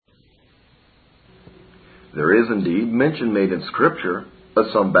There is indeed mention made in Scripture of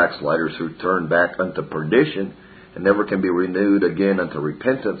some backsliders who turn back unto perdition and never can be renewed again unto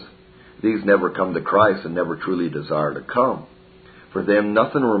repentance. These never come to Christ and never truly desire to come. For them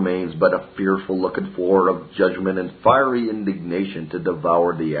nothing remains but a fearful looking forward of judgment and fiery indignation to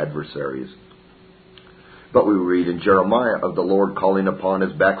devour the adversaries. But we read in Jeremiah of the Lord calling upon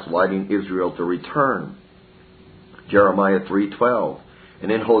his backsliding Israel to return. Jeremiah 3:12.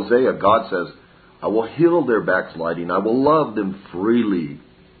 And in Hosea, God says, I will heal their backsliding. I will love them freely.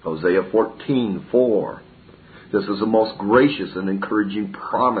 Hosea 14:4. This is a most gracious and encouraging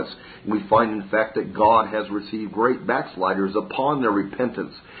promise. And we find, in fact, that God has received great backsliders upon their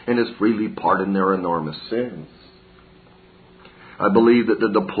repentance and has freely pardoned their enormous sins. I believe that the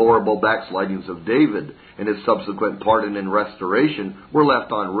deplorable backslidings of David and his subsequent pardon and restoration were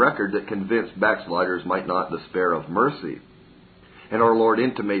left on record that convinced backsliders might not despair of mercy. And our Lord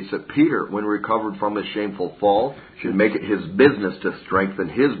intimates that Peter, when recovered from his shameful fall, should make it his business to strengthen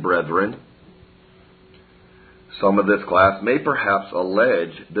his brethren. Some of this class may perhaps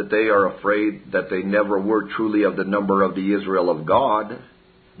allege that they are afraid that they never were truly of the number of the Israel of God.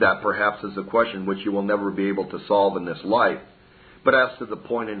 That perhaps is a question which you will never be able to solve in this life. But as to the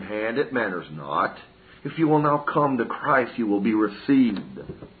point in hand, it matters not. If you will now come to Christ, you will be received.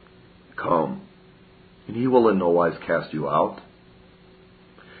 Come, and he will in no wise cast you out.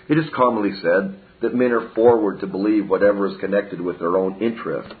 It is commonly said that men are forward to believe whatever is connected with their own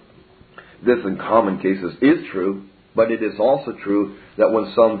interest. This in common cases is true, but it is also true that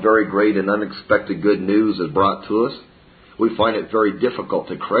when some very great and unexpected good news is brought to us, we find it very difficult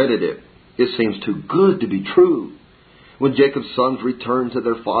to credit it. It seems too good to be true. When Jacob's sons returned to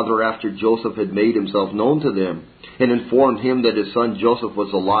their father after Joseph had made himself known to them and informed him that his son Joseph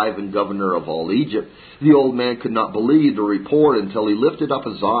was alive and governor of all Egypt, the old man could not believe the report until he lifted up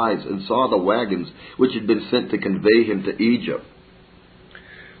his eyes and saw the wagons which had been sent to convey him to Egypt.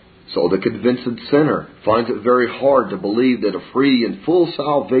 So the convinced sinner finds it very hard to believe that a free and full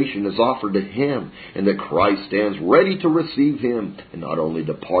salvation is offered to him and that Christ stands ready to receive him and not only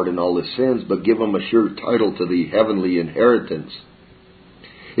to pardon all his sins but give him a sure title to the heavenly inheritance.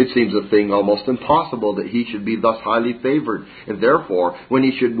 It seems a thing almost impossible that he should be thus highly favored, and therefore, when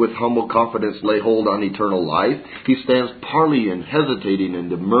he should with humble confidence lay hold on eternal life, he stands parleying, hesitating, and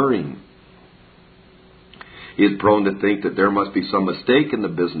demurring. He is prone to think that there must be some mistake in the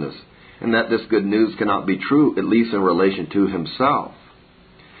business, and that this good news cannot be true, at least in relation to himself.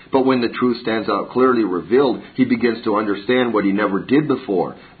 But when the truth stands out clearly revealed, he begins to understand what he never did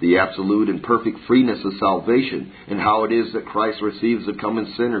before, the absolute and perfect freeness of salvation, and how it is that Christ receives the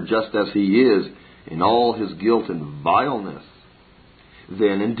common sinner just as he is, in all his guilt and vileness.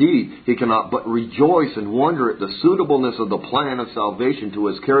 Then, indeed, he cannot but rejoice and wonder at the suitableness of the plan of salvation to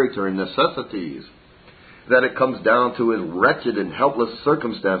his character and necessities. That it comes down to his wretched and helpless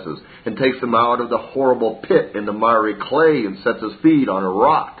circumstances and takes him out of the horrible pit in the miry clay and sets his feet on a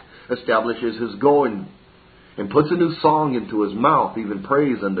rock, establishes his going, and puts a new song into his mouth, even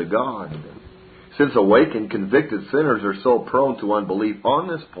praise unto God. Since awakened, convicted sinners are so prone to unbelief on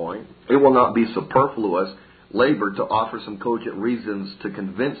this point, it will not be superfluous labor to offer some cogent reasons to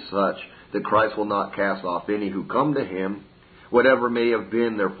convince such that Christ will not cast off any who come to him, whatever may have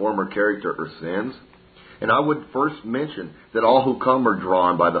been their former character or sins. And I would first mention that all who come are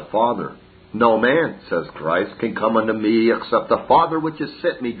drawn by the Father. No man, says Christ, can come unto me except the Father which has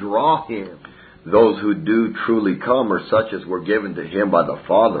sent me draw him. Those who do truly come are such as were given to him by the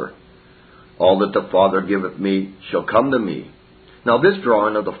Father. All that the Father giveth me shall come to me. Now this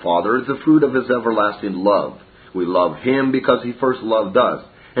drawing of the Father is the fruit of his everlasting love. We love him because he first loved us.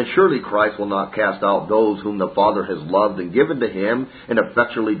 And surely Christ will not cast out those whom the Father has loved and given to him and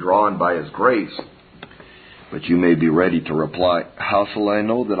effectually drawn by his grace. But you may be ready to reply, how shall I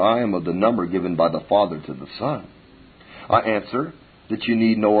know that I am of the number given by the Father to the Son? I answer that you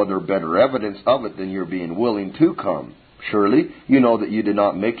need no other better evidence of it than your being willing to come. Surely you know that you did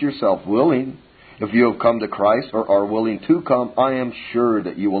not make yourself willing. If you have come to Christ or are willing to come, I am sure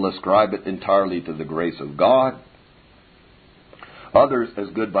that you will ascribe it entirely to the grace of God. Others, as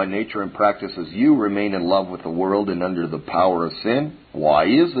good by nature and practice as you, remain in love with the world and under the power of sin. Why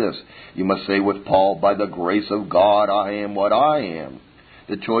is this? You must say with Paul, by the grace of God I am what I am.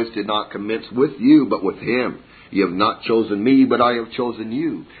 The choice did not commence with you, but with him. You have not chosen me, but I have chosen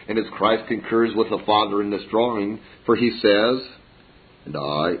you. And as Christ concurs with the Father in this drawing, for he says, and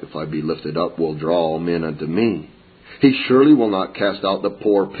I, if I be lifted up, will draw all men unto me. He surely will not cast out the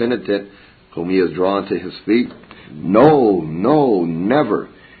poor penitent whom he has drawn to his feet. No, never.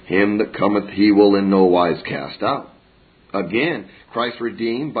 Him that cometh he will in no wise cast out. Again, Christ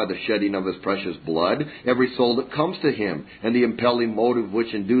redeemed by the shedding of his precious blood every soul that comes to him, and the impelling motive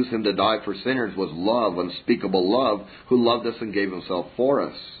which induced him to die for sinners was love, unspeakable love, who loved us and gave himself for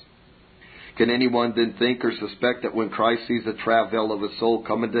us. Can anyone then think or suspect that when Christ sees the travail of his soul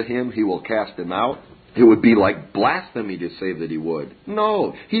coming to him, he will cast him out? It would be like blasphemy to say that he would.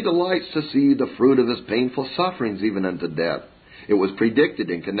 No, he delights to see the fruit of his painful sufferings even unto death. It was predicted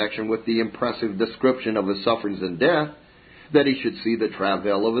in connection with the impressive description of his sufferings and death that he should see the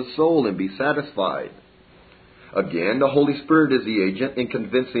travail of his soul and be satisfied. Again, the Holy Spirit is the agent in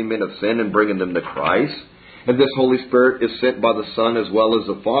convincing men of sin and bringing them to Christ. And this Holy Spirit is sent by the Son as well as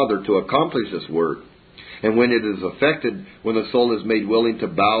the Father to accomplish this work. And when it is effected, when the soul is made willing to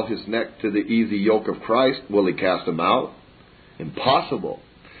bow his neck to the easy yoke of Christ, will he cast him out? Impossible.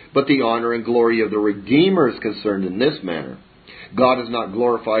 But the honor and glory of the Redeemer is concerned in this manner. God is not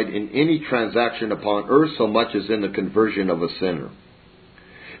glorified in any transaction upon earth so much as in the conversion of a sinner.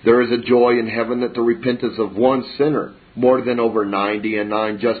 There is a joy in heaven that the repentance of one sinner, more than over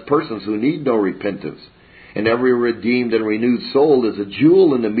 99 just persons who need no repentance. And every redeemed and renewed soul is a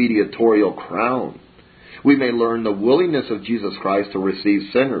jewel in the mediatorial crown. We may learn the willingness of Jesus Christ to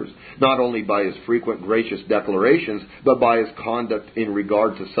receive sinners, not only by his frequent gracious declarations, but by his conduct in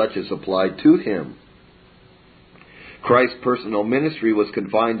regard to such as applied to him. Christ's personal ministry was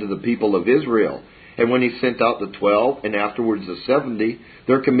confined to the people of Israel, and when he sent out the 12 and afterwards the 70,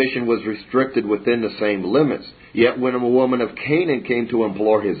 their commission was restricted within the same limits. Yet when a woman of Canaan came to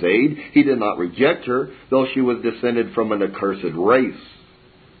implore his aid, he did not reject her, though she was descended from an accursed race.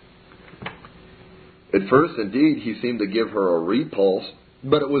 At first, indeed, he seemed to give her a repulse,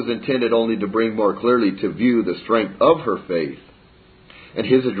 but it was intended only to bring more clearly to view the strength of her faith. And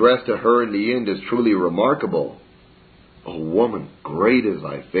his address to her in the end is truly remarkable. O woman, great is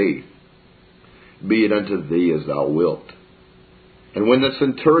thy faith. Be it unto thee as thou wilt. And when the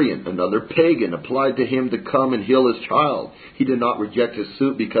centurion, another pagan, applied to him to come and heal his child, he did not reject his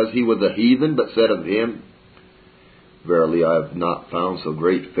suit because he was a heathen, but said of him, Verily I have not found so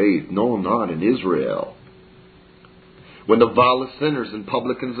great faith, no, not in Israel. When the vilest sinners and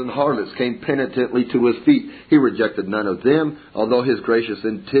publicans and harlots came penitently to his feet, he rejected none of them, although his gracious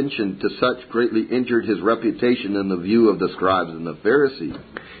intention to such greatly injured his reputation in the view of the scribes and the Pharisees.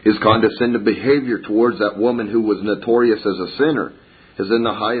 His condescending behavior towards that woman who was notorious as a sinner is in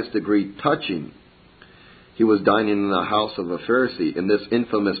the highest degree touching. He was dining in the house of a Pharisee, and this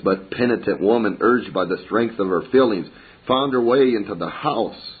infamous but penitent woman, urged by the strength of her feelings, found her way into the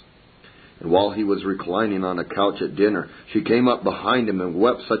house. And while he was reclining on a couch at dinner, she came up behind him and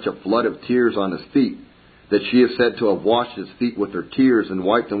wept such a flood of tears on his feet, that she is said to have washed his feet with her tears and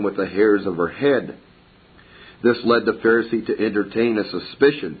wiped them with the hairs of her head. This led the Pharisee to entertain a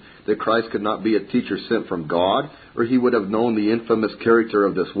suspicion that Christ could not be a teacher sent from God, or he would have known the infamous character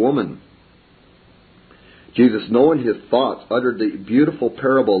of this woman. Jesus, knowing his thoughts, uttered the beautiful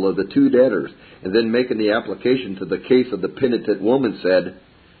parable of the two debtors, and then making the application to the case of the penitent woman, said,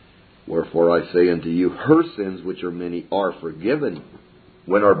 Wherefore I say unto you, her sins, which are many, are forgiven.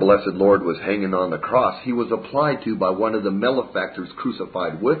 When our blessed Lord was hanging on the cross, he was applied to by one of the malefactors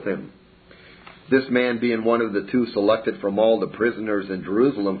crucified with him. This man, being one of the two selected from all the prisoners in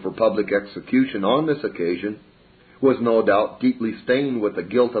Jerusalem for public execution on this occasion, was no doubt deeply stained with the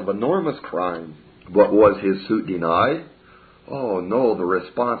guilt of enormous crime. But was his suit denied? Oh no, the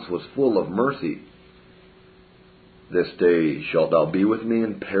response was full of mercy. This day shalt thou be with me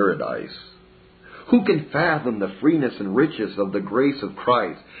in paradise. Who can fathom the freeness and riches of the grace of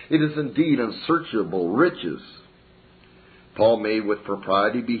Christ? It is indeed unsearchable riches. Paul may with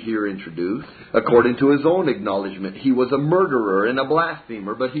propriety be here introduced. According to his own acknowledgement, he was a murderer and a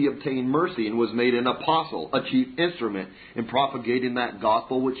blasphemer, but he obtained mercy and was made an apostle, a chief instrument in propagating that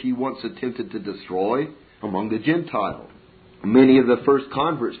gospel which he once attempted to destroy among the Gentiles. Many of the first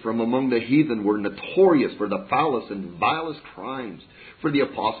converts from among the heathen were notorious for the foulest and vilest crimes. For the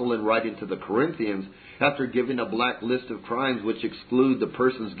apostle, in writing to the Corinthians, after giving a black list of crimes which exclude the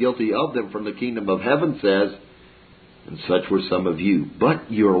persons guilty of them from the kingdom of heaven, says, And such were some of you,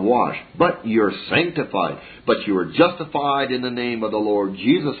 but you are washed, but you are sanctified, but you are justified in the name of the Lord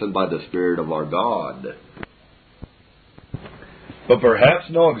Jesus and by the Spirit of our God. But perhaps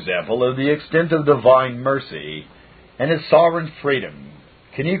no example of the extent of divine mercy and his sovereign freedom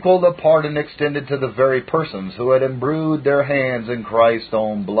can equal the pardon extended to the very persons who had embrued their hands in Christ's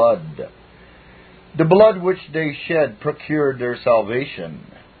own blood. The blood which they shed procured their salvation.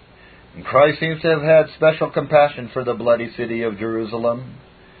 And Christ seems to have had special compassion for the bloody city of Jerusalem.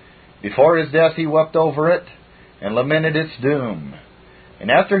 Before his death he wept over it and lamented its doom. And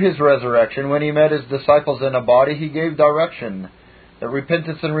after his resurrection, when he met his disciples in a body, he gave direction that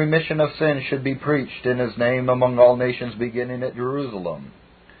repentance and remission of sins should be preached in his name among all nations, beginning at Jerusalem.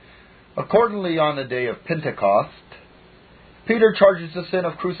 Accordingly, on the day of Pentecost, Peter charges the sin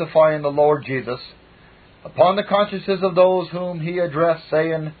of crucifying the Lord Jesus upon the consciences of those whom he addressed,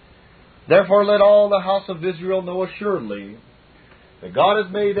 saying, Therefore let all the house of Israel know assuredly that God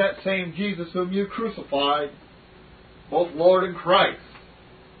has made that same Jesus whom you crucified, both Lord and Christ.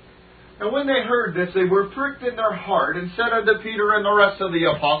 And when they heard this, they were pricked in their heart, and said unto Peter and the rest of the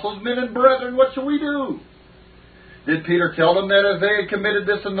apostles, Men and brethren, what shall we do? Did Peter tell them that as they had committed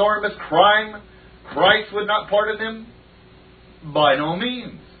this enormous crime, Christ would not pardon them? By no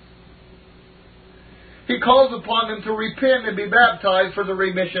means. He calls upon them to repent and be baptized for the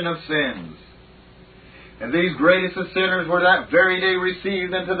remission of sins. And these greatest of sinners were that very day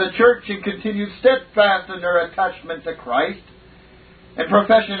received into the church and continued steadfast in their attachment to Christ and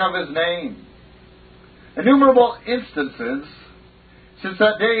profession of His name. Innumerable instances since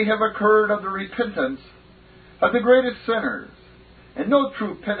that day have occurred of the repentance of the greatest sinners, and no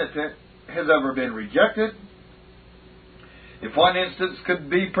true penitent has ever been rejected. If one instance could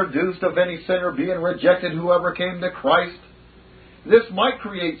be produced of any sinner being rejected who ever came to Christ, this might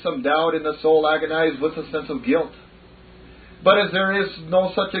create some doubt in the soul agonized with a sense of guilt. But as there is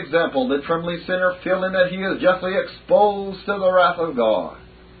no such example, the trembling sinner, feeling that he is justly exposed to the wrath of God,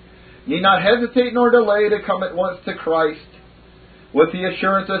 need not hesitate nor delay to come at once to Christ, with the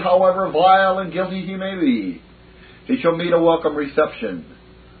assurance that however vile and guilty he may be, he shall meet a welcome reception.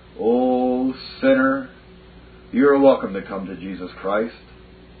 O sinner, you are welcome to come to Jesus Christ.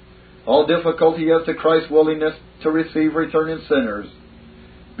 All difficulty as to Christ's willingness to receive returning sinners,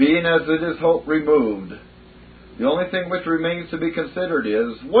 being as it is hoped removed, the only thing which remains to be considered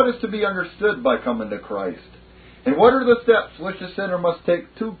is, what is to be understood by coming to Christ? And what are the steps which the sinner must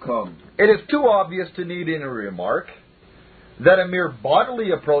take to come? It is too obvious to need any remark that a mere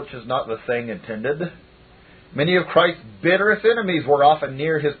bodily approach is not the thing intended. Many of Christ's bitterest enemies were often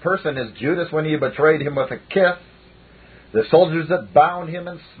near His person, as Judas when he betrayed Him with a kiss, the soldiers that bound Him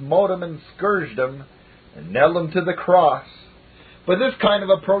and smote Him and scourged Him and nailed Him to the cross. But this kind of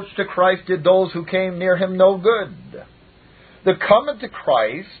approach to Christ did those who came near Him no good. The coming to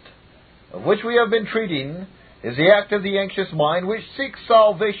Christ, of which we have been treating, is the act of the anxious mind which seeks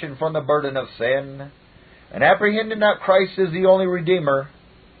salvation from the burden of sin, and apprehending that Christ is the only Redeemer,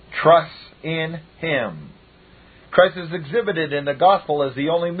 trusts in Him. Christ is exhibited in the gospel as the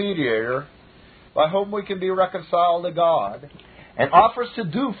only mediator by whom we can be reconciled to God, and offers to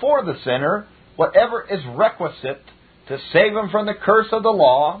do for the sinner whatever is requisite to save him from the curse of the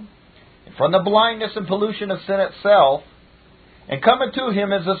law, and from the blindness and pollution of sin itself. And coming to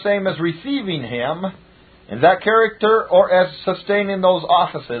Him is the same as receiving Him in that character, or as sustaining those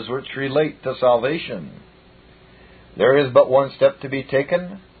offices which relate to salvation. There is but one step to be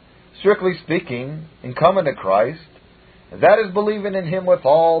taken, strictly speaking, in coming to Christ, and that is believing in Him with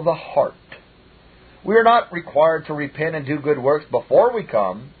all the heart. We are not required to repent and do good works before we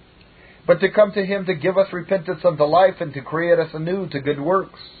come, but to come to Him to give us repentance unto life and to create us anew to good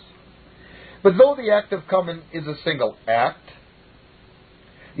works. But though the act of coming is a single act,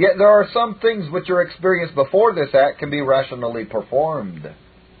 yet there are some things which are experienced before this act can be rationally performed.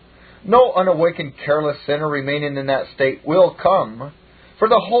 No unawakened careless sinner remaining in that state will come, for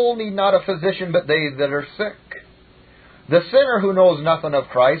the whole need not a physician but they that are sick. The sinner who knows nothing of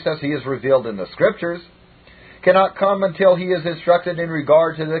Christ as He is revealed in the Scriptures cannot come until he is instructed in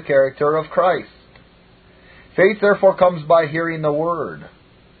regard to the character of Christ. Faith therefore comes by hearing the Word.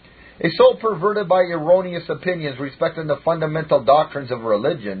 A soul perverted by erroneous opinions respecting the fundamental doctrines of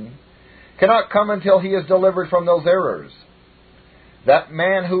religion cannot come until he is delivered from those errors. That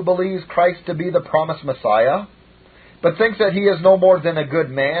man who believes Christ to be the promised Messiah, but thinks that he is no more than a good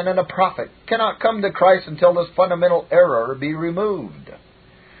man and a prophet, cannot come to Christ until this fundamental error be removed.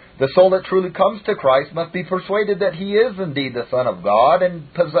 The soul that truly comes to Christ must be persuaded that He is indeed the Son of God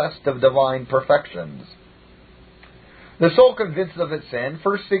and possessed of divine perfections. The soul convinced of its sin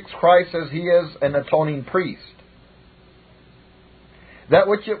first seeks Christ as He is an atoning priest. That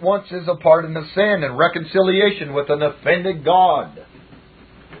which it wants is a pardon of sin and reconciliation with an offended God.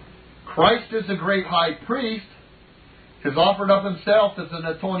 Christ is the great high priest, has offered up Himself as an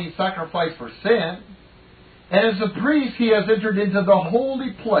atoning sacrifice for sin, and as a priest He has entered into the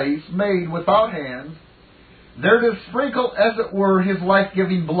holy place made without hands, there to sprinkle, as it were, His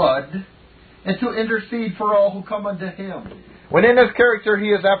life-giving blood, and to intercede for all who come unto Him. When in His character He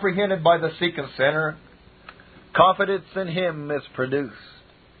is apprehended by the seeking sinner, confidence in Him is produced.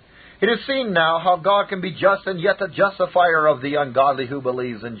 It is seen now how God can be just and yet the justifier of the ungodly who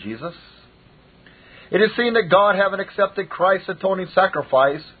believes in Jesus. It is seen that God, having accepted Christ's atoning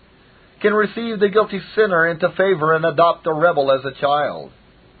sacrifice, can receive the guilty sinner into favor and adopt the rebel as a child.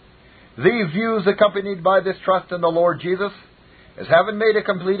 These views, accompanied by this trust in the Lord Jesus, as having made a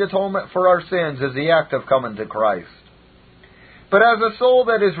complete atonement for our sins, is the act of coming to Christ. But as a soul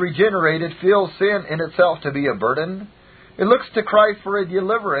that is regenerated feels sin in itself to be a burden, it looks to Christ for a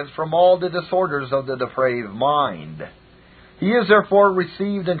deliverance from all the disorders of the depraved mind. He is therefore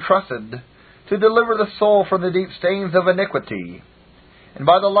received and trusted to deliver the soul from the deep stains of iniquity, and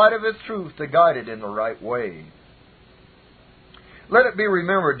by the light of His truth to guide it in the right way. Let it be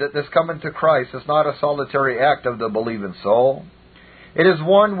remembered that this coming to Christ is not a solitary act of the believing soul. It is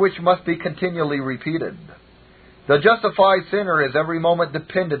one which must be continually repeated. The justified sinner is every moment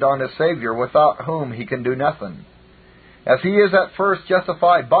dependent on his Savior, without whom he can do nothing. As he is at first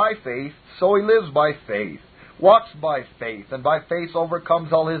justified by faith, so he lives by faith, walks by faith, and by faith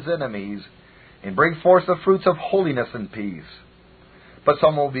overcomes all his enemies, and brings forth the fruits of holiness and peace. But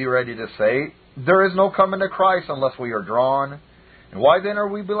some will be ready to say, there is no coming to Christ unless we are drawn, and why then are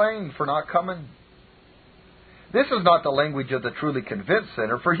we blamed for not coming? This is not the language of the truly convinced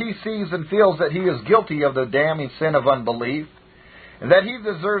sinner, for he sees and feels that he is guilty of the damning sin of unbelief, and that he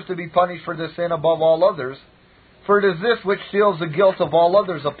deserves to be punished for this sin above all others, for it is this which seals the guilt of all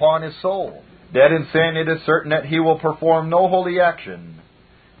others upon his soul. Dead in sin, it is certain that he will perform no holy action,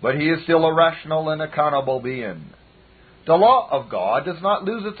 but he is still a rational and accountable being. The law of God does not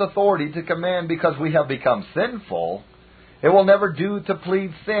lose its authority to command because we have become sinful. It will never do to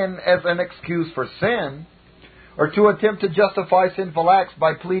plead sin as an excuse for sin, or to attempt to justify sinful acts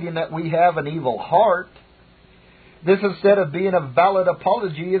by pleading that we have an evil heart. This, instead of being a valid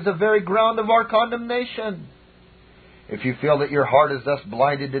apology, is the very ground of our condemnation. If you feel that your heart is thus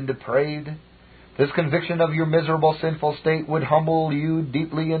blinded and depraved, this conviction of your miserable sinful state would humble you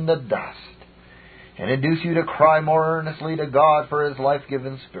deeply in the dust, and induce you to cry more earnestly to God for His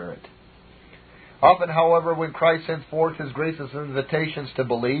life-giving Spirit. Often, however, when Christ sends forth His gracious invitations to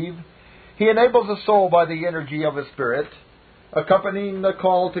believe, He enables the soul by the energy of His Spirit, accompanying the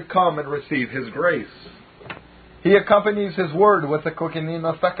call to come and receive His grace. He accompanies His word with the quickening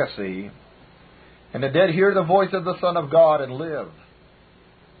efficacy, and the dead hear the voice of the Son of God and live.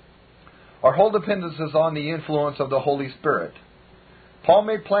 Our whole dependence is on the influence of the Holy Spirit. Paul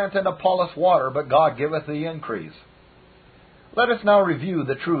may plant and Apollos water, but God giveth the increase. Let us now review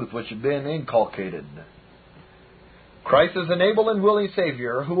the truth which has been inculcated. Christ is an able and willing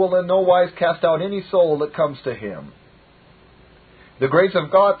Savior who will in no wise cast out any soul that comes to Him. The grace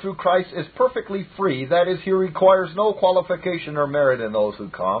of God through Christ is perfectly free, that is, He requires no qualification or merit in those who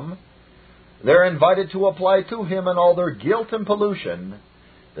come. They are invited to apply to Him in all their guilt and pollution,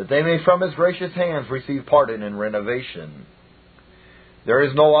 that they may from His gracious hands receive pardon and renovation. There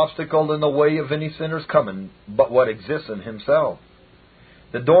is no obstacle in the way of any sinner's coming but what exists in himself.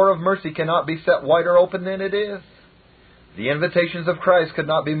 The door of mercy cannot be set wider open than it is. The invitations of Christ could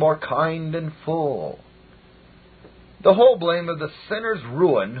not be more kind and full. The whole blame of the sinner's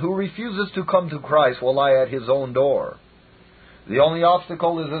ruin who refuses to come to Christ will lie at his own door. The only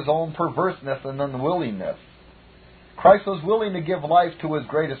obstacle is his own perverseness and unwillingness. Christ was willing to give life to His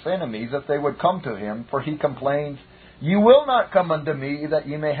greatest enemies if they would come to Him, for He complains, "You will not come unto me that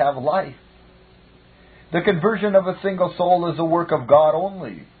ye may have life." The conversion of a single soul is a work of God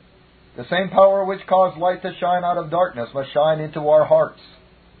only. The same power which caused light to shine out of darkness must shine into our hearts.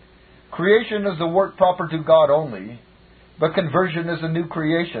 Creation is the work proper to God only, but conversion is a new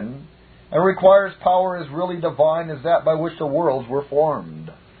creation, and requires power as really divine as that by which the worlds were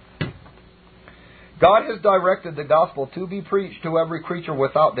formed. God has directed the gospel to be preached to every creature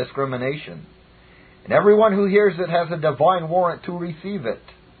without discrimination, and everyone who hears it has a divine warrant to receive it.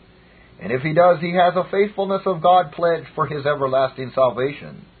 And if he does, he has a faithfulness of God pledged for his everlasting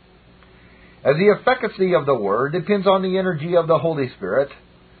salvation. As the efficacy of the Word depends on the energy of the Holy Spirit,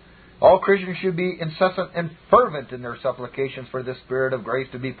 all Christians should be incessant and fervent in their supplications for the Spirit of grace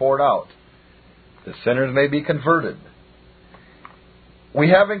to be poured out, that sinners may be converted. We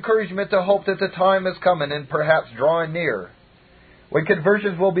have encouragement to hope that the time is coming and perhaps drawing near, when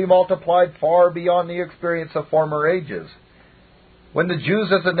conversions will be multiplied far beyond the experience of former ages, when the Jews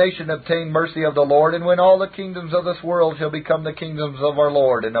as a nation obtain mercy of the Lord, and when all the kingdoms of this world shall become the kingdoms of our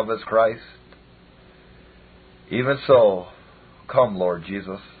Lord and of His Christ. Even so, come, Lord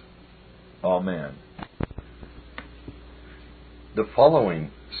Jesus. Amen. The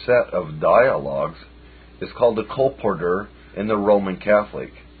following set of dialogues is called the Colporteur in the Roman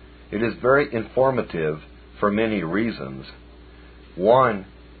Catholic. It is very informative for many reasons. One,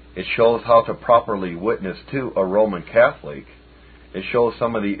 It shows how to properly witness to a Roman Catholic. It shows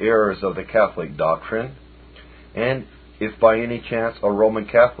some of the errors of the Catholic doctrine. And if by any chance a Roman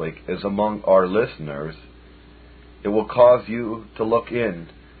Catholic is among our listeners, it will cause you to look in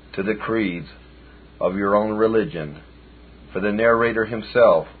to the creeds of your own religion, for the narrator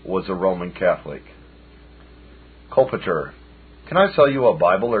himself was a Roman Catholic. Colpater, can I sell you a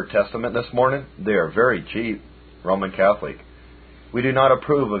Bible or Testament this morning? They are very cheap. Roman Catholic, we do not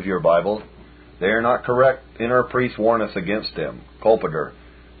approve of your Bible. They are not correct, and our priests warn us against them. Colpater,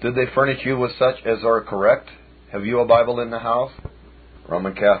 did they furnish you with such as are correct? Have you a Bible in the house?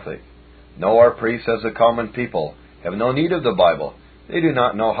 Roman Catholic, no, our priests as a common people have no need of the Bible. They do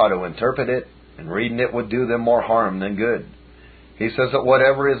not know how to interpret it, and reading it would do them more harm than good. He says that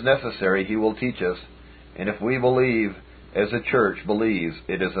whatever is necessary he will teach us, and if we believe as the church believes,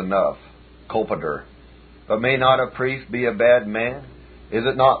 it is enough. Colpater, but may not a priest be a bad man? Is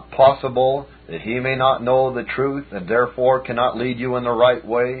it not possible that he may not know the truth, and therefore cannot lead you in the right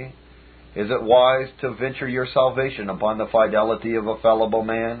way? Is it wise to venture your salvation upon the fidelity of a fallible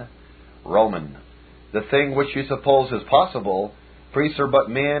man? Roman, the thing which you suppose is possible, priests are but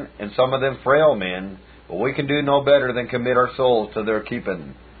men, and some of them frail men, but we can do no better than commit our souls to their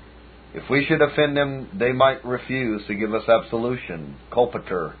keeping. If we should offend them, they might refuse to give us absolution.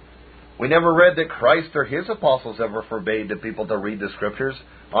 Colpater, we never read that Christ or his apostles ever forbade the people to read the Scriptures.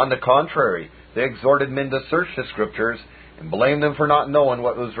 On the contrary, they exhorted men to search the Scriptures and blamed them for not knowing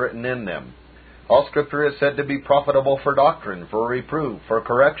what was written in them. All Scripture is said to be profitable for doctrine, for reproof, for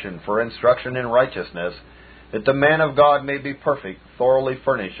correction, for instruction in righteousness, that the man of God may be perfect, thoroughly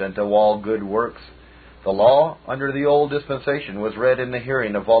furnished unto all good works. The law, under the old dispensation, was read in the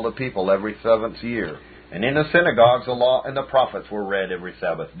hearing of all the people every 7th year, and in the synagogues the law and the prophets were read every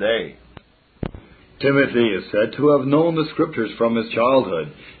Sabbath day. Timothy is said to have known the Scriptures from his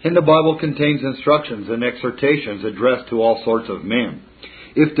childhood, and the Bible contains instructions and exhortations addressed to all sorts of men.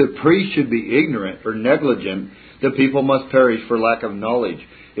 If the priest should be ignorant or negligent, the people must perish for lack of knowledge,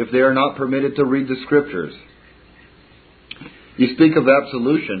 if they are not permitted to read the Scriptures. You speak of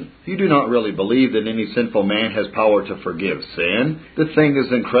absolution. You do not really believe that any sinful man has power to forgive sin. The thing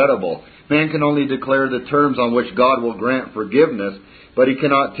is incredible. Man can only declare the terms on which God will grant forgiveness, but he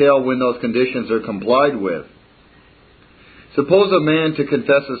cannot tell when those conditions are complied with. Suppose a man to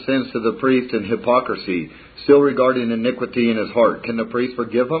confess his sins to the priest in hypocrisy, still regarding iniquity in his heart. Can the priest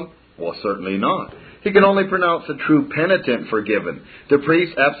forgive him? Well, certainly not. He can only pronounce a true penitent forgiven. The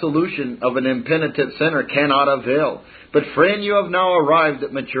priest's absolution of an impenitent sinner cannot avail. But friend, you have now arrived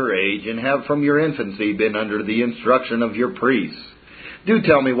at mature age, and have from your infancy been under the instruction of your priests. Do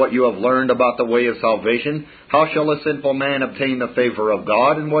tell me what you have learned about the way of salvation. How shall a sinful man obtain the favor of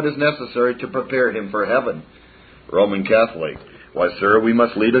God, and what is necessary to prepare him for heaven? Roman Catholic, why, sir, we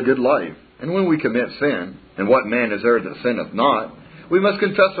must lead a good life. And when we commit sin, and what man is there that sinneth not, we must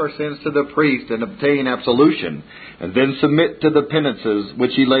confess our sins to the priest and obtain absolution, and then submit to the penances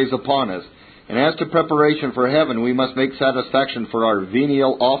which he lays upon us. And as to preparation for heaven, we must make satisfaction for our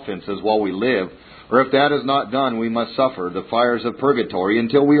venial offenses while we live, or if that is not done, we must suffer the fires of purgatory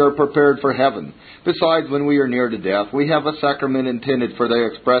until we are prepared for heaven. Besides, when we are near to death, we have a sacrament intended for the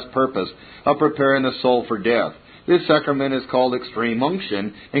express purpose of preparing the soul for death. This sacrament is called extreme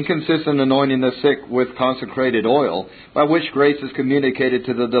unction, and consists in anointing the sick with consecrated oil, by which grace is communicated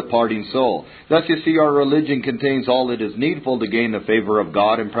to the departing soul. Thus you see our religion contains all that is needful to gain the favor of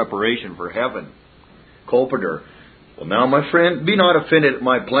God in preparation for heaven. Colpater, well now, my friend, be not offended at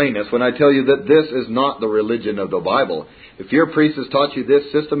my plainness when I tell you that this is not the religion of the Bible. If your priest has taught you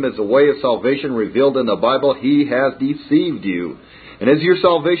this system is the way of salvation revealed in the Bible, he has deceived you. And as your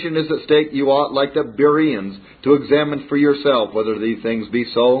salvation is at stake, you ought, like the Bereans, to examine for yourself whether these things be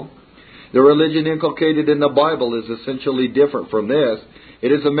so. The religion inculcated in the Bible is essentially different from this.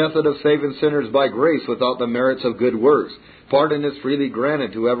 It is a method of saving sinners by grace without the merits of good works. Pardon is freely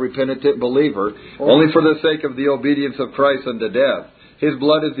granted to every penitent believer, only for the sake of the obedience of Christ unto death. His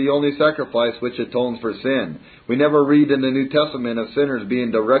blood is the only sacrifice which atones for sin. We never read in the New Testament of sinners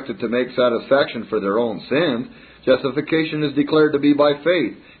being directed to make satisfaction for their own sins. Justification is declared to be by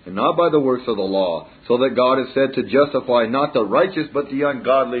faith, and not by the works of the law, so that God is said to justify not the righteous, but the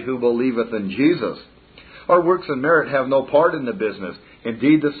ungodly who believeth in Jesus. Our works and merit have no part in the business.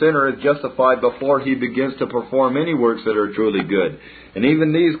 Indeed, the sinner is justified before he begins to perform any works that are truly good. And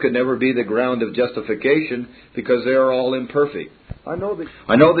even these could never be the ground of justification, because they are all imperfect. I know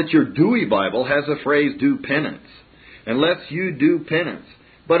that your Dewey Bible has the phrase, do penance. Unless you do penance.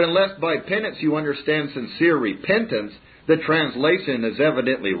 But unless by penance you understand sincere repentance, the translation is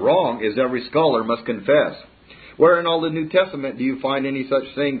evidently wrong, as every scholar must confess. Where in all the New Testament do you find any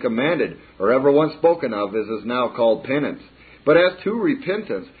such thing commanded, or ever once spoken of as is now called penance? But as to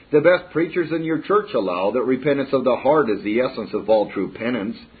repentance, the best preachers in your church allow that repentance of the heart is the essence of all true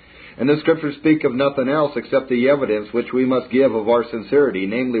penance. And the Scriptures speak of nothing else except the evidence which we must give of our sincerity,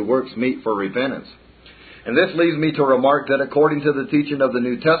 namely works meet for repentance. And this leads me to remark that according to the teaching of the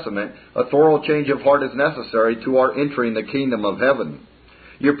New Testament, a thorough change of heart is necessary to our entering the kingdom of heaven.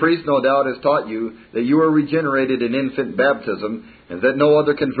 Your priest no doubt has taught you that you are regenerated in infant baptism and that no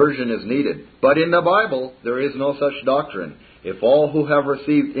other conversion is needed. But in the Bible, there is no such doctrine. If all who have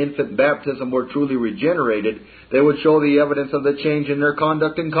received infant baptism were truly regenerated, they would show the evidence of the change in their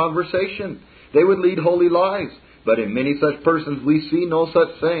conduct and conversation. They would lead holy lives. But in many such persons we see no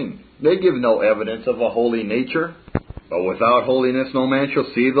such thing. They give no evidence of a holy nature. But without holiness no man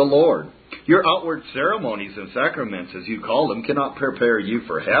shall see the Lord. Your outward ceremonies and sacraments, as you call them, cannot prepare you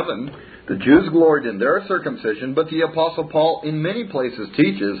for heaven. The Jews gloried in their circumcision, but the Apostle Paul in many places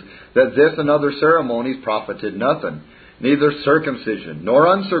teaches that this and other ceremonies profited nothing. Neither circumcision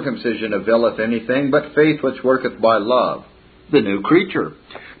nor uncircumcision availeth anything, but faith which worketh by love. The new creature.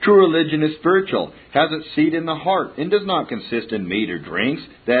 True religion is spiritual, has its seat in the heart, and does not consist in meat or drinks,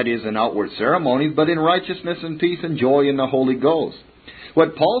 that is, in outward ceremonies, but in righteousness and peace and joy in the Holy Ghost.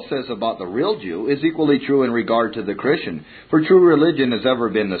 What Paul says about the real Jew is equally true in regard to the Christian, for true religion has ever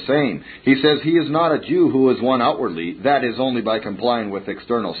been the same. He says he is not a Jew who is one outwardly, that is only by complying with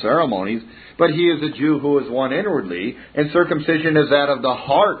external ceremonies, but he is a Jew who is one inwardly, and circumcision is that of the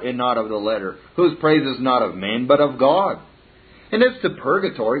heart and not of the letter, whose praise is not of men but of God. And as to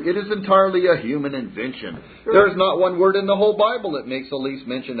purgatory, it is entirely a human invention. There is not one word in the whole Bible that makes the least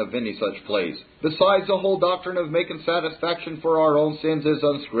mention of any such place. Besides, the whole doctrine of making satisfaction for our own sins is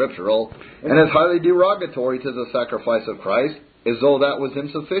unscriptural, and is highly derogatory to the sacrifice of Christ, as though that was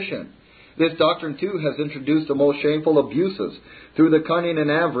insufficient. This doctrine, too, has introduced the most shameful abuses through the cunning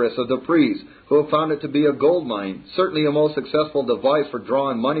and avarice of the priests, who have found it to be a gold mine, certainly a most successful device for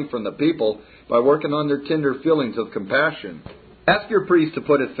drawing money from the people by working on their tender feelings of compassion. Ask your priest to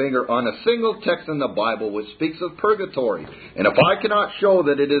put his finger on a single text in the Bible which speaks of purgatory, and if I cannot show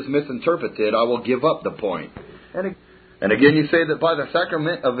that it is misinterpreted, I will give up the point. And again you say that by the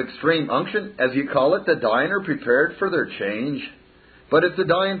sacrament of extreme unction, as you call it, the dying are prepared for their change. But if the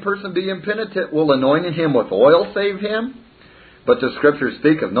dying person be impenitent, will anointing him with oil save him? But the Scriptures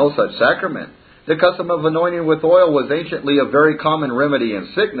speak of no such sacrament. The custom of anointing with oil was anciently a very common remedy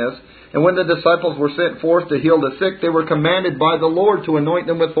in sickness, and when the disciples were sent forth to heal the sick, they were commanded by the Lord to anoint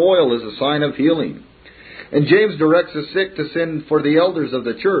them with oil as a sign of healing. And James directs the sick to send for the elders of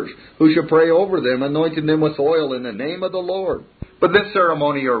the church, who should pray over them, anointing them with oil in the name of the Lord. But this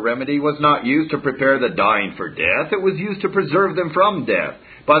ceremony or remedy was not used to prepare the dying for death. It was used to preserve them from death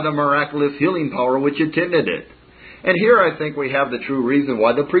by the miraculous healing power which attended it. And here I think we have the true reason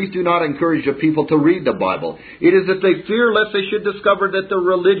why the priests do not encourage the people to read the Bible. It is that they fear lest they should discover that the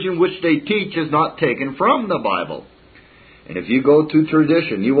religion which they teach is not taken from the Bible. And if you go to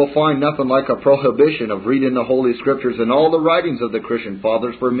tradition, you will find nothing like a prohibition of reading the Holy Scriptures in all the writings of the Christian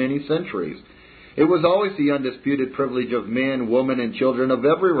fathers for many centuries. It was always the undisputed privilege of men, women, and children of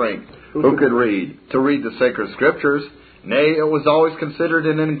every rank who could read, to read the sacred Scriptures. Nay, it was always considered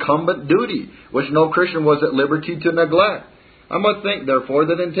an incumbent duty, which no Christian was at liberty to neglect. I must think, therefore,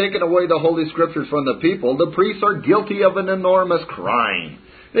 that in taking away the Holy Scriptures from the people, the priests are guilty of an enormous crime.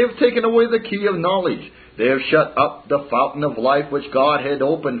 They have taken away the key of knowledge. They have shut up the fountain of life which God had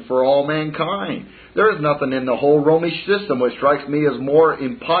opened for all mankind. There is nothing in the whole Romish system which strikes me as more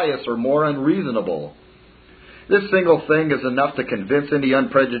impious or more unreasonable. This single thing is enough to convince any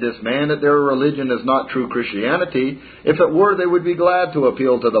unprejudiced man that their religion is not true Christianity. If it were, they would be glad to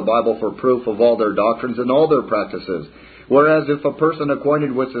appeal to the Bible for proof of all their doctrines and all their practices. Whereas if a person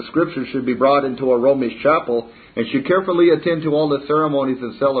acquainted with the Scriptures should be brought into a Romish chapel and should carefully attend to all the ceremonies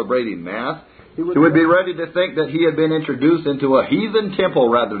in celebrating Mass, he would be ready to think that he had been introduced into a heathen temple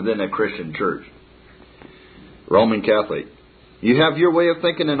rather than a Christian church. Roman Catholic. You have your way of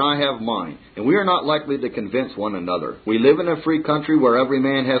thinking and I have mine, and we are not likely to convince one another. We live in a free country where every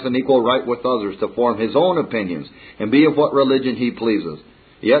man has an equal right with others to form his own opinions and be of what religion he pleases.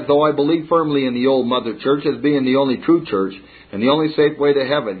 Yet though I believe firmly in the old Mother Church as being the only true church and the only safe way to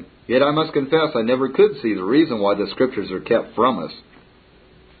heaven, yet I must confess I never could see the reason why the Scriptures are kept from us.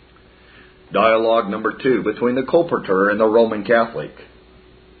 Dialogue number 2 between the colporteur and the Roman Catholic.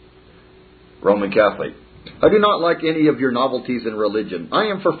 Roman Catholic. I do not like any of your novelties in religion. I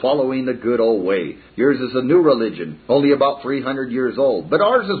am for following the good old way. Yours is a new religion, only about 300 years old. But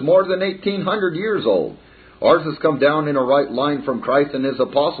ours is more than 1,800 years old. Ours has come down in a right line from Christ and His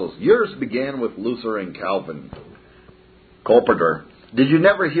apostles. Yours began with Luther and Calvin. Colporteur. Did you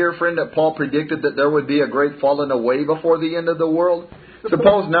never hear, friend, that Paul predicted that there would be a great falling away before the end of the world?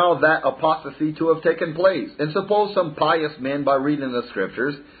 Suppose now that apostasy to have taken place, and suppose some pious men, by reading the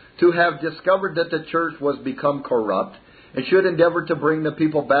Scriptures, to have discovered that the church was become corrupt, and should endeavor to bring the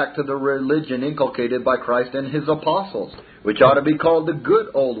people back to the religion inculcated by Christ and His apostles, which ought to be called the good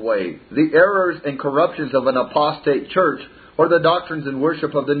old way, the errors and corruptions of an apostate church, or the doctrines and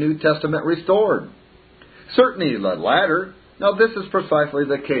worship of the New Testament restored. Certainly the latter. Now this is precisely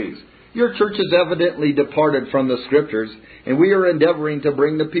the case. Your church has evidently departed from the Scriptures, and we are endeavoring to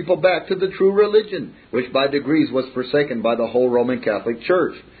bring the people back to the true religion, which by degrees was forsaken by the whole Roman Catholic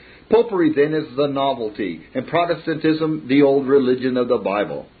Church. Popery then is the novelty, and Protestantism the old religion of the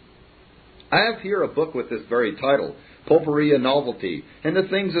Bible. I have here a book with this very title, Popery and Novelty, and the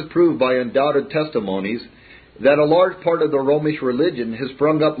things is proved by undoubted testimonies that a large part of the Romish religion has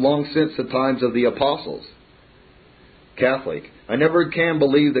sprung up long since the times of the apostles. Catholic. I never can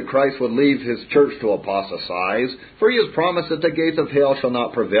believe that Christ would leave His church to apostatize, for He has promised that the gates of hell shall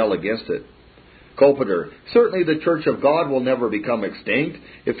not prevail against it. Colporteur. Certainly the church of God will never become extinct.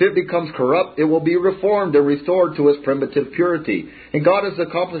 If it becomes corrupt, it will be reformed and restored to its primitive purity. And God is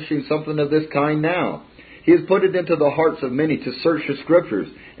accomplishing something of this kind now. He has put it into the hearts of many to search the Scriptures,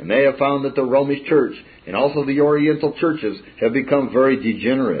 and they have found that the Romish Church and also the Oriental churches have become very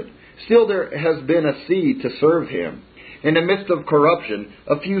degenerate. Still there has been a seed to serve Him. In the midst of corruption,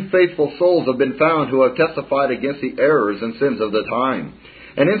 a few faithful souls have been found who have testified against the errors and sins of the time.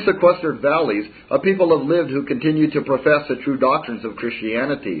 And in sequestered valleys, a people have lived who continue to profess the true doctrines of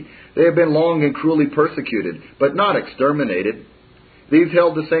Christianity. They have been long and cruelly persecuted, but not exterminated. These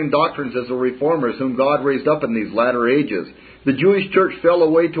held the same doctrines as the reformers whom God raised up in these latter ages. The Jewish church fell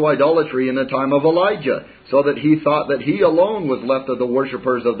away to idolatry in the time of Elijah, so that he thought that he alone was left of the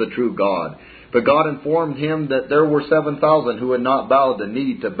worshippers of the true God. But God informed him that there were 7,000 who had not bowed the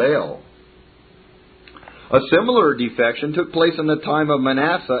knee to Baal. A similar defection took place in the time of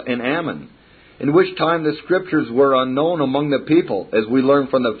Manasseh and Ammon, in which time the Scriptures were unknown among the people, as we learn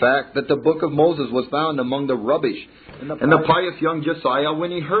from the fact that the book of Moses was found among the rubbish. And the pious young Josiah,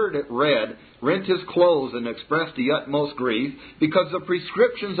 when he heard it read, rent his clothes and expressed the utmost grief, because the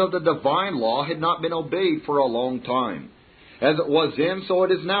prescriptions of the divine law had not been obeyed for a long time. As it was then, so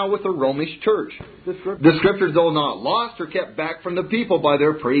it is now with the Romish Church. The Scriptures, though not lost, are kept back from the people by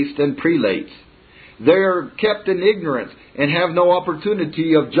their priests and prelates. They are kept in ignorance and have no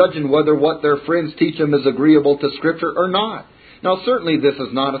opportunity of judging whether what their friends teach them is agreeable to Scripture or not. Now certainly this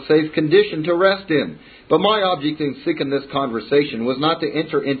is not a safe condition to rest in, but my object in seeking this conversation was not to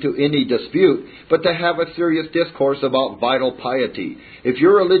enter into any dispute, but to have a serious discourse about vital piety. If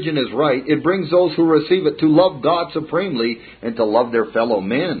your religion is right, it brings those who receive it to love God supremely and to love their fellow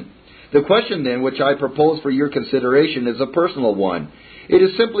men. The question then which I propose for your consideration is a personal one. It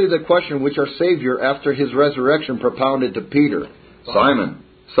is simply the question which our Savior after His resurrection propounded to Peter. Simon,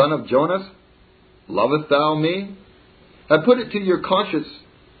 son of Jonas, lovest thou me? I put it to your conscience.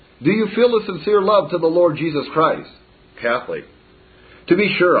 Do you feel a sincere love to the Lord Jesus Christ? Catholic. To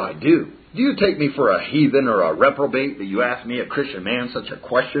be sure I do. Do you take me for a heathen or a reprobate that you ask me, a Christian man, such a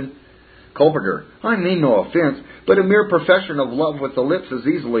question? Colporteur. I mean no offense, but a mere profession of love with the lips is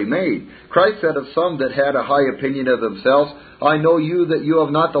easily made. Christ said of some that had a high opinion of themselves, I know you that you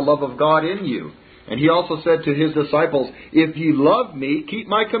have not the love of God in you. And He also said to His disciples, If ye love me, keep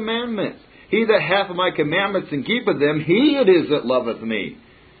my commandments. He that hath my commandments and keepeth them, he it is that loveth me.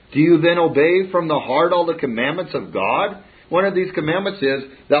 Do you then obey from the heart all the commandments of God? One of these commandments is,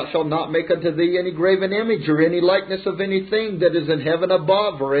 Thou shalt not make unto thee any graven image or any likeness of anything that is in heaven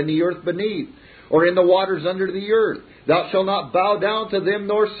above or in the earth beneath or in the waters under the earth. Thou shalt not bow down to them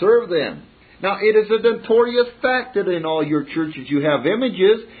nor serve them. Now it is a notorious fact that in all your churches you have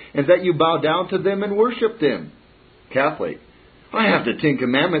images and that you bow down to them and worship them. Catholic. I have the 10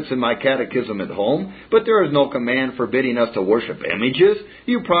 Commandments in my catechism at home, but there is no command forbidding us to worship images.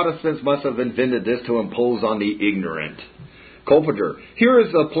 You Protestants must have invented this to impose on the ignorant. Colporteur. Here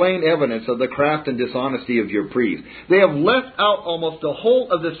is a plain evidence of the craft and dishonesty of your priests. They have left out almost the whole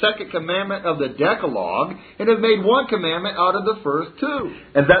of the second commandment of the Decalogue and have made one commandment out of the first 2.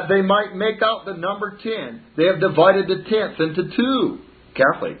 And that they might make out the number 10, they have divided the 10th into 2.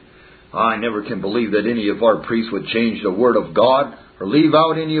 Catholic. I never can believe that any of our priests would change the Word of God or leave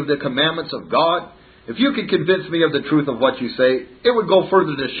out any of the commandments of God. If you could convince me of the truth of what you say, it would go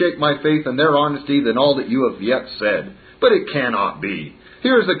further to shake my faith in their honesty than all that you have yet said. But it cannot be.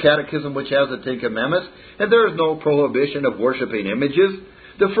 Here is a catechism which has the 10 Commandments, and there is no prohibition of worshipping images.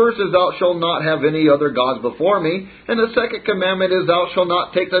 The first is, thou shalt not have any other gods before me. And the second commandment is, thou shalt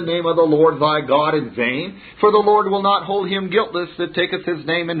not take the name of the Lord thy God in vain. For the Lord will not hold him guiltless that taketh his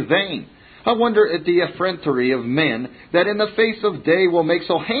name in vain. I wonder at the effrontery of men that in the face of day will make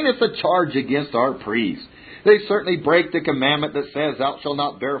so heinous a charge against our priests. They certainly break the commandment that says, thou shalt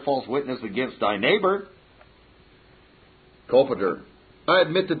not bear false witness against thy neighbor. Colporteur, I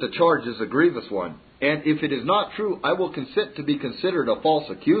admit that the charge is a grievous one, and if it is not true, I will consent to be considered a false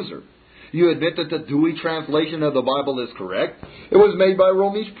accuser. You admit that the Dewey translation of the Bible is correct? It was made by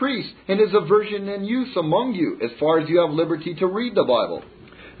Romish priests, and is a version in use among you, as far as you have liberty to read the Bible.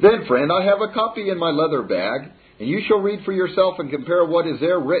 Then, friend, I have a copy in my leather bag, and you shall read for yourself and compare what is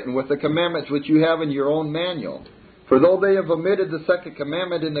there written with the commandments which you have in your own manual. For though they have omitted the second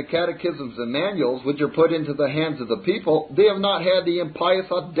commandment in the catechisms and manuals which are put into the hands of the people, they have not had the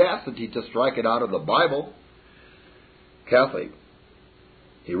impious audacity to strike it out of the Bible. Catholic.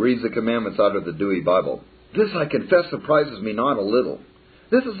 He reads the commandments out of the Dewey Bible. This, I confess, surprises me not a little.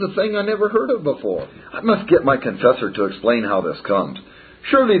 This is the thing I never heard of before. I must get my confessor to explain how this comes.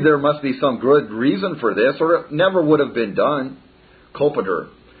 Surely there must be some good reason for this, or it never would have been done. Colporteur.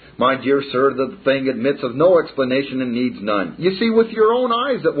 My dear sir, the thing admits of no explanation and needs none. You see with your own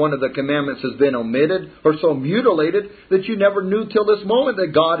eyes that one of the commandments has been omitted or so mutilated that you never knew till this moment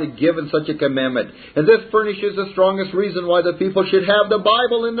that God had given such a commandment. And this furnishes the strongest reason why the people should have the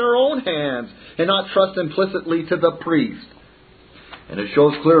Bible in their own hands and not trust implicitly to the priest. And it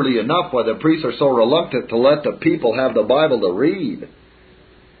shows clearly enough why the priests are so reluctant to let the people have the Bible to read.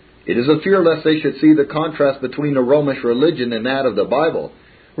 It is a fear lest they should see the contrast between the Romish religion and that of the Bible.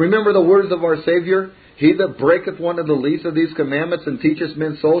 Remember the words of our Savior, he that breaketh one of the least of these commandments and teacheth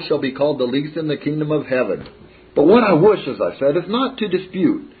men so shall be called the least in the kingdom of heaven. But what I wish, as I said, is not to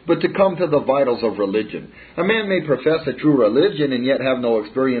dispute, but to come to the vitals of religion. A man may profess a true religion and yet have no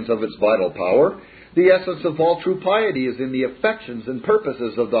experience of its vital power. The essence of all true piety is in the affections and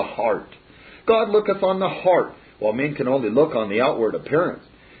purposes of the heart. God looketh on the heart, while men can only look on the outward appearance.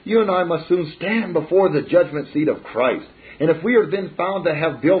 You and I must soon stand before the judgment seat of Christ. And if we are then found to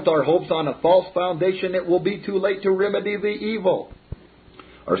have built our hopes on a false foundation, it will be too late to remedy the evil.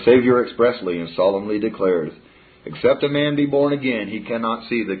 Our Savior expressly and solemnly declares, except a man be born again, he cannot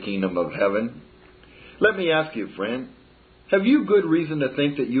see the kingdom of heaven. Let me ask you, friend, have you good reason to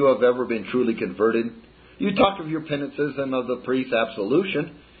think that you have ever been truly converted? You talk of your penances and of the priest's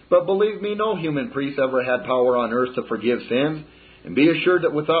absolution, but believe me, no human priest ever had power on earth to forgive sins. And be assured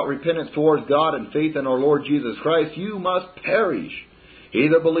that without repentance towards God and faith in our Lord Jesus Christ, you must perish. He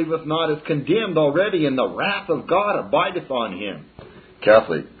that believeth not is condemned already, and the wrath of God abideth on him.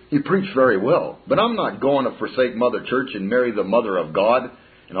 Catholic, you preach very well, but I'm not going to forsake Mother Church and marry the Mother of God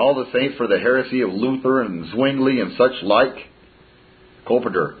and all the saints for the heresy of Luther and Zwingli and such like.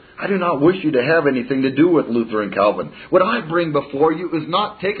 Colporteur, I do not wish you to have anything to do with Luther and Calvin. What I bring before you is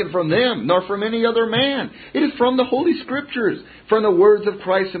not taken from them, nor from any other man. It is from the Holy Scriptures, from the words of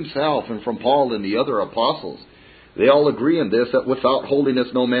Christ himself, and from Paul and the other apostles. They all agree in this, that without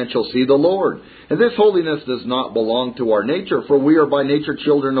holiness no man shall see the Lord. And this holiness does not belong to our nature, for we are by nature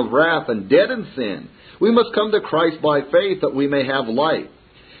children of wrath and dead in sin. We must come to Christ by faith that we may have life.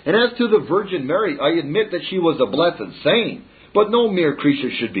 And as to the Virgin Mary, I admit that she was a blessed saint. But no mere creature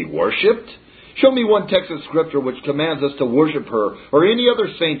should be worshipped. Show me one text of Scripture which commands us to worship her, or any other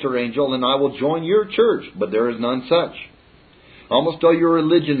saint or angel, and I will join your church, but there is none such. Almost all your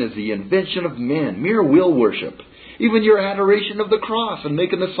religion is the invention of men, mere will worship. Even your adoration of the cross and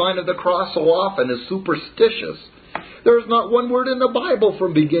making the sign of the cross so often is superstitious. There is not one word in the Bible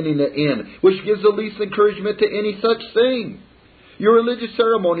from beginning to end which gives the least encouragement to any such thing. Your religious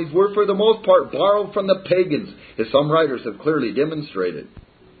ceremonies were for the most part borrowed from the pagans, as some writers have clearly demonstrated.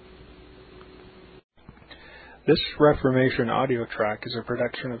 This Reformation audio track is a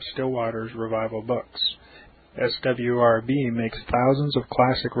production of Stillwater's Revival Books. SWRB makes thousands of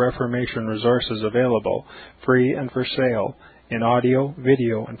classic Reformation resources available, free and for sale, in audio,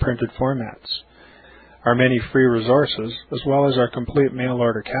 video, and printed formats. Our many free resources, as well as our complete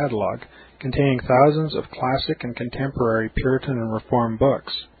mail-order catalog, containing thousands of classic and contemporary Puritan and Reformed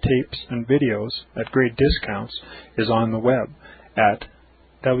books, tapes, and videos at great discounts, is on the web at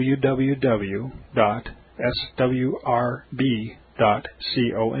www.swrb.com.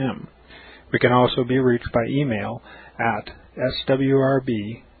 We can also be reached by email at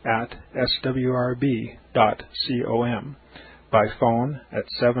swrb@swrb.com, by phone at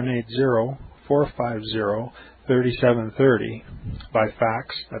 780-450-3730, by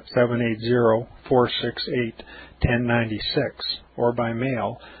fax at 780-468-1096, or by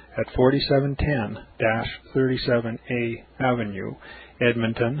mail at 4710-37A Avenue,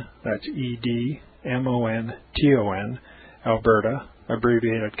 Edmonton, that's Edmonton, Alberta,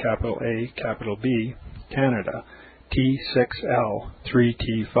 abbreviated capital A, capital B, Canada,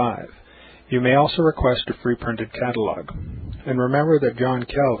 T6L3T5. You may also request a free printed catalog. And remember that John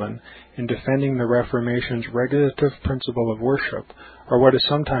Calvin, in defending the Reformation's regulative principle of worship, or what is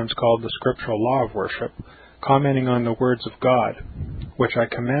sometimes called the scriptural law of worship, commenting on the words of God, which I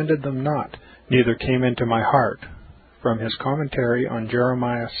commanded them not, neither came into my heart, from his commentary on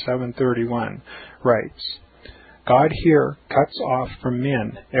Jeremiah 7:31, writes, God here cuts off from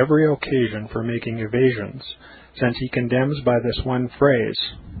men every occasion for making evasions, since he condemns by this one phrase,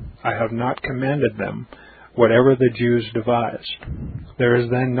 I have not commanded them, whatever the Jews devised. There is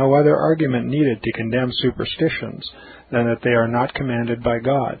then no other argument needed to condemn superstitions than that they are not commanded by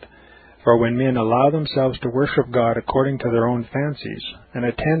God. For when men allow themselves to worship God according to their own fancies, and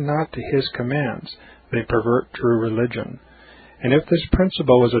attend not to his commands, they pervert true religion. And if this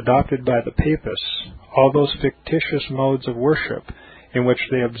principle was adopted by the Papists, all those fictitious modes of worship in which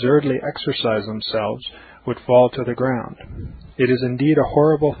they absurdly exercise themselves would fall to the ground. It is indeed a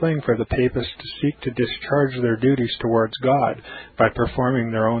horrible thing for the Papists to seek to discharge their duties towards God by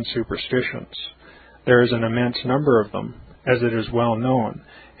performing their own superstitions. There is an immense number of them, as it is well known,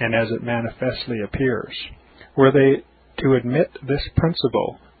 and as it manifestly appears. Were they to admit this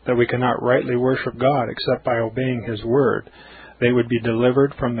principle, that we cannot rightly worship God except by obeying his word, they would be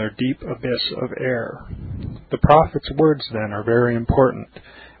delivered from their deep abyss of error. The prophet's words, then, are very important,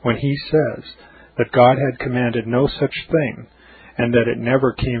 when he says that God had commanded no such thing, and that it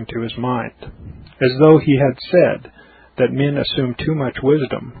never came to his mind, as though he had said that men assume too much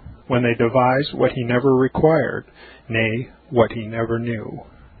wisdom when they devise what he never required, nay, what he never knew.